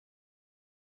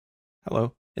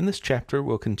Hello. In this chapter,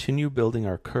 we'll continue building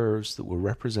our curves that will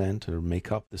represent or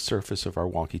make up the surface of our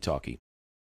walkie-talkie.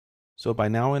 So by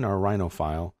now in our Rhino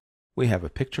file, we have a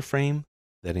picture frame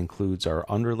that includes our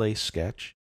underlay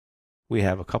sketch. We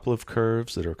have a couple of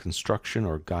curves that are construction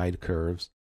or guide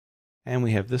curves. And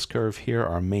we have this curve here,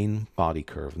 our main body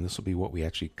curve, and this will be what we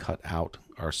actually cut out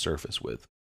our surface with.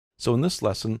 So in this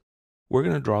lesson, we're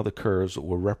going to draw the curves that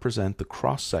will represent the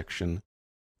cross-section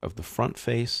of the front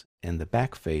face and the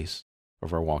back face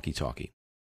of our walkie-talkie.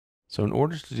 So in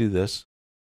order to do this,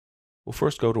 we'll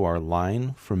first go to our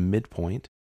line from midpoint,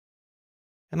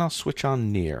 and I'll switch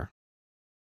on near.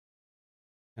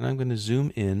 And I'm going to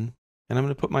zoom in, and I'm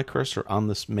going to put my cursor on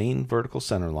this main vertical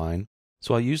center line.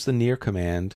 So I'll use the near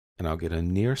command, and I'll get a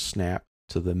near snap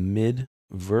to the mid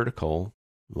vertical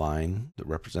line that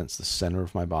represents the center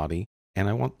of my body. And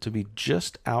I want to be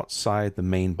just outside the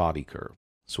main body curve.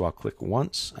 So I'll click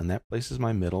once, and that places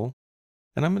my middle.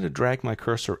 And I'm going to drag my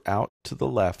cursor out to the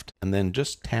left and then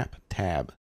just tap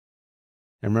Tab.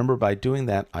 And remember, by doing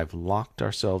that, I've locked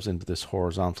ourselves into this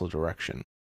horizontal direction.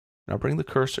 And I'll bring the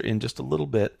cursor in just a little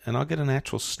bit, and I'll get an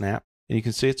actual snap. And you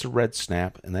can see it's a red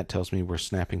snap, and that tells me we're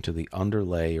snapping to the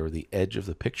underlay or the edge of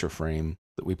the picture frame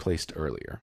that we placed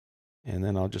earlier. And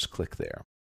then I'll just click there.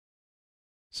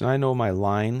 So now I know my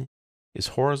line is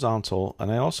horizontal,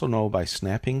 and I also know by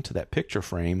snapping to that picture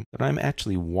frame that I'm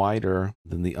actually wider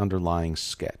than the underlying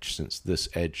sketch, since this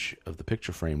edge of the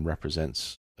picture frame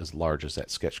represents as large as that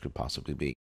sketch could possibly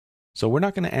be. So we're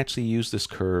not going to actually use this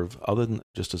curve other than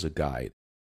just as a guide.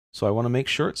 So I want to make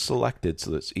sure it's selected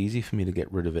so that it's easy for me to get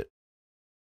rid of it.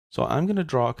 So I'm going to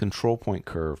draw a control point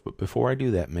curve, but before I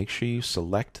do that, make sure you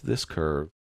select this curve,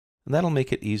 and that'll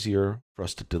make it easier for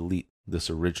us to delete this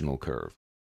original curve.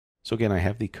 So again, I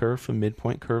have the curve from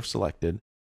midpoint curve selected,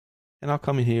 and I'll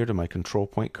come in here to my control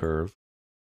point curve.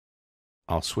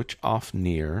 I'll switch off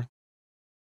near,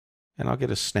 and I'll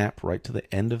get a snap right to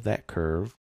the end of that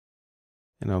curve.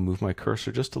 And I'll move my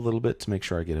cursor just a little bit to make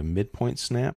sure I get a midpoint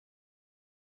snap.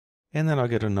 And then I'll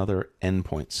get another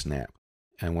endpoint snap.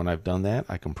 And when I've done that,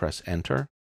 I can press Enter,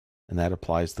 and that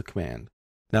applies the command.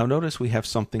 Now notice we have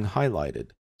something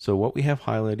highlighted. So what we have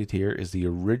highlighted here is the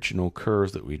original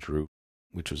curve that we drew,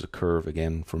 which was a curve,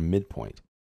 again, from midpoint.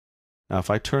 Now, if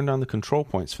I turned on the control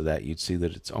points for that, you'd see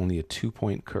that it's only a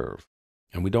 2-point curve.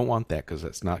 And we don't want that because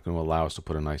that's not going to allow us to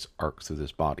put a nice arc through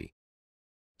this body.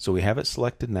 So we have it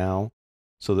selected now,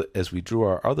 so that as we drew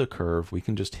our other curve, we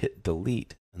can just hit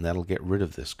Delete, and that'll get rid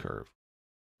of this curve.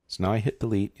 So now I hit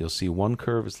Delete, you'll see one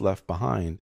curve is left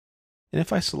behind. And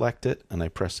if I select it, and I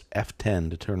press F10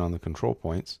 to turn on the control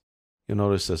points, you'll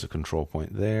notice there's a control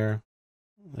point there,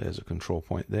 there's a control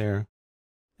point there,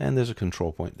 and there's a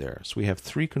control point there. So we have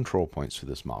 3 control points for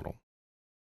this model.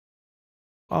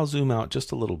 I'll zoom out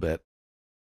just a little bit,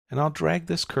 and I'll drag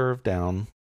this curve down,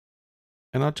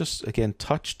 and I'll just, again,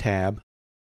 touch Tab.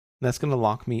 And that's going to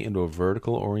lock me into a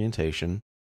vertical orientation.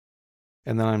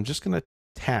 And then I'm just going to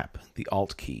tap the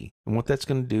Alt key. And what that's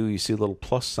going to do, you see a little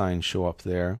plus sign show up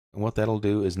there. And what that'll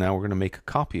do is now we're going to make a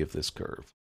copy of this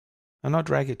curve. And I'll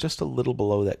drag it just a little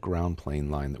below that ground plane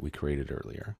line that we created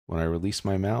earlier. When I release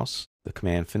my mouse, the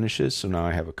command finishes, so now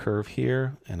I have a curve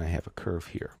here, and I have a curve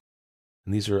here.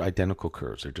 And these are identical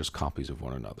curves, they're just copies of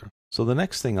one another. So the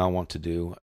next thing I want to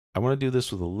do, I want to do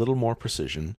this with a little more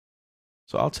precision.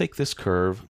 So I'll take this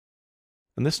curve,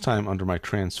 and this time under my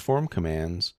transform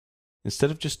commands, instead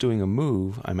of just doing a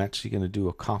move, I'm actually going to do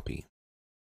a copy.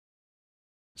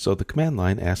 So the command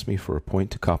line asks me for a point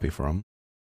to copy from,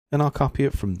 and I'll copy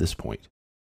it from this point.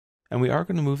 And we are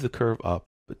going to move the curve up,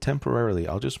 but temporarily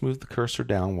I'll just move the cursor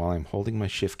down while I'm holding my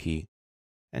Shift key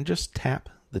and just tap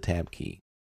the Tab key.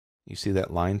 You see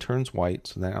that line turns white,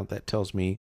 so now that tells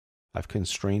me I've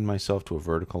constrained myself to a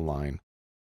vertical line.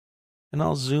 And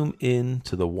I'll zoom in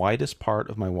to the widest part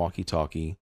of my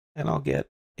walkie-talkie, and I'll get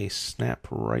a snap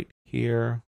right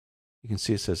here. You can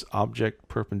see it says Object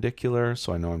Perpendicular,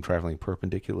 so I know I'm traveling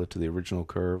perpendicular to the original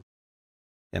curve.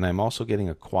 And I'm also getting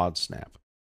a quad snap.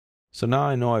 So now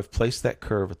I know I've placed that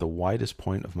curve at the widest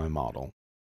point of my model.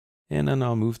 And then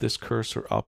I'll move this cursor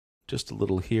up just a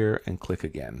little here and click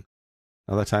again.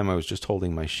 Now that time I was just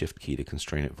holding my Shift key to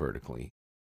constrain it vertically.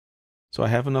 So I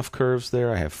have enough curves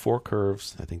there. I have 4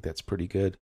 curves. I think that's pretty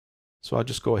good. So I'll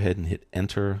just go ahead and hit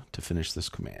Enter to finish this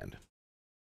command.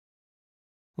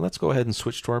 Let's go ahead and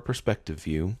switch to our perspective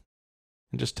view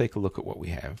and just take a look at what we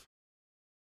have.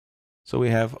 So we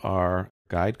have our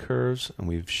guide curves, and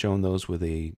we've shown those with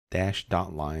a dashed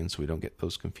dot line so we don't get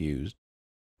those confused.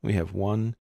 We have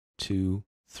 1, 2,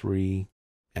 3,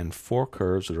 and 4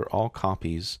 curves that are all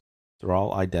copies. They're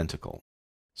all identical.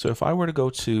 So if I were to go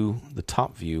to the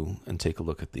top view and take a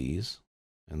look at these,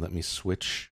 And let me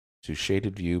switch to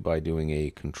shaded view by doing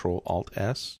a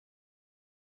Control-Alt-S.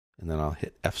 And then I'll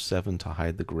hit F7 to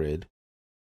hide the grid.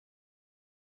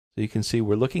 So you can see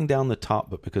we're looking down the top,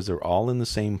 but because they're all in the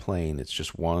same plane, it's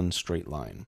just one straight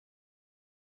line.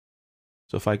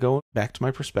 So if I go back to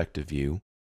my perspective view,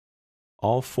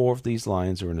 all 4 of these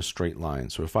lines are in a straight line.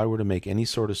 So if I were to make any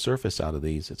sort of surface out of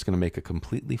these, it's going to make a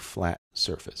completely flat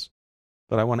surface.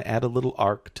 But I want to add a little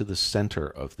arc to the center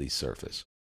of the surface.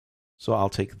 So I'll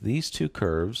take these 2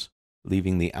 curves,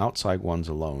 leaving the outside ones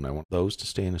alone. I want those to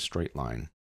stay in a straight line.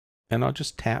 And I'll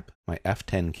just tap my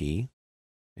F10 key.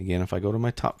 Again, if I go to my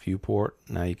top viewport,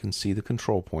 now you can see the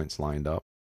control points lined up.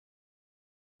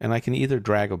 And I can either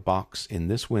drag a box in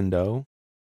this window,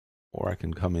 or I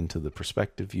can come into the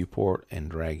perspective viewport and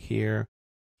drag here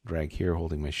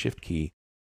holding my shift key.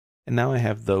 And now I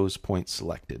have those points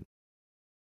selected.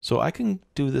 So I can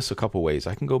do this a couple ways.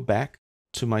 I can go back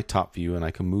to my top view and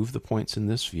I can move the points in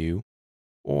this view.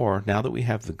 Or now that we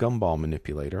have the gumball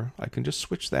manipulator, I can just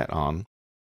switch that on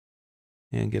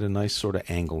and get a nice sort of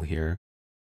angle here.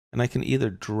 And I can either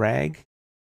drag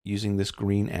using this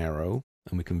green arrow,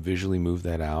 and we can visually move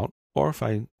that out, or if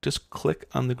I just click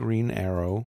on the green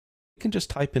arrow, I can just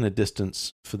type in a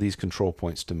distance for these control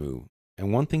points to move.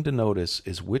 And one thing to notice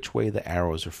is which way the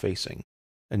arrows are facing.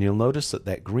 And you'll notice that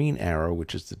that green arrow,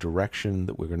 which is the direction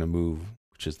that we're going to move,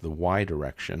 which is the Y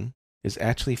direction, is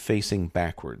actually facing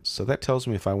backwards. So that tells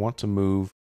me if I want to move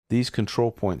these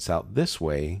control points out this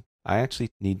way, I actually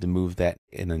need to move that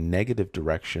in a negative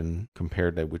direction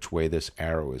compared to which way this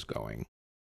arrow is going.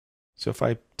 So if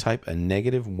I type a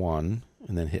 -1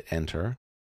 and then hit enter,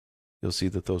 you'll see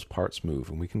that those parts move.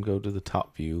 And we can go to the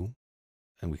top view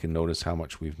and we can notice how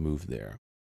much we've moved there.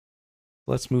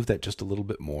 Let's move that just a little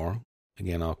bit more.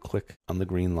 Again, I'll click on the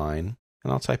green line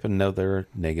and I'll type another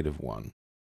 -1.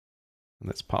 And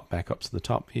let's pop back up to the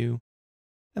top view.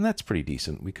 And that's pretty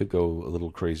decent. We could go a little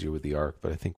crazier with the arc,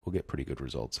 but I think we'll get pretty good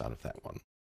results out of that one.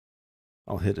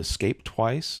 I'll hit escape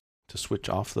twice to switch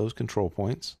off those control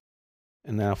points.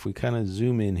 And now if we kind of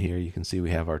zoom in here, you can see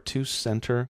we have our 2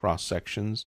 center cross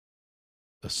sections,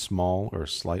 a small or a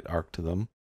slight arc to them,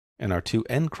 and our 2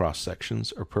 end cross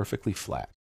sections are perfectly flat.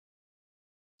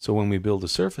 So when we build a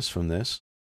surface from this,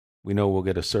 we know we'll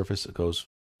get a surface that goes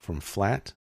from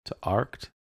flat to arced.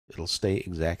 It'll stay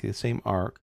exactly the same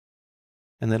arc,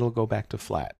 and then it'll go back to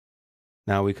flat.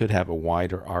 Now we could have a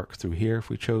wider arc through here if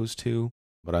we chose to,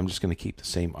 but I'm just going to keep the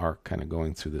same arc kind of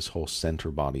going through this whole center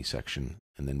body section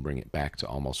and then bring it back to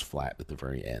almost flat at the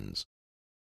very ends.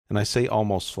 And I say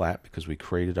almost flat because we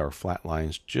created our flat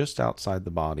lines just outside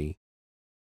the body,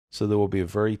 so there will be a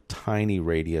very tiny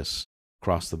radius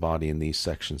across the body in these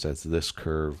sections as this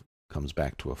curve comes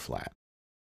back to a flat.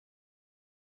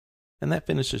 And that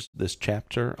finishes this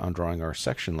chapter on drawing our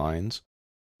section lines.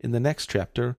 In the next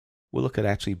chapter, we'll look at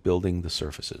actually building the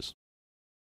surfaces.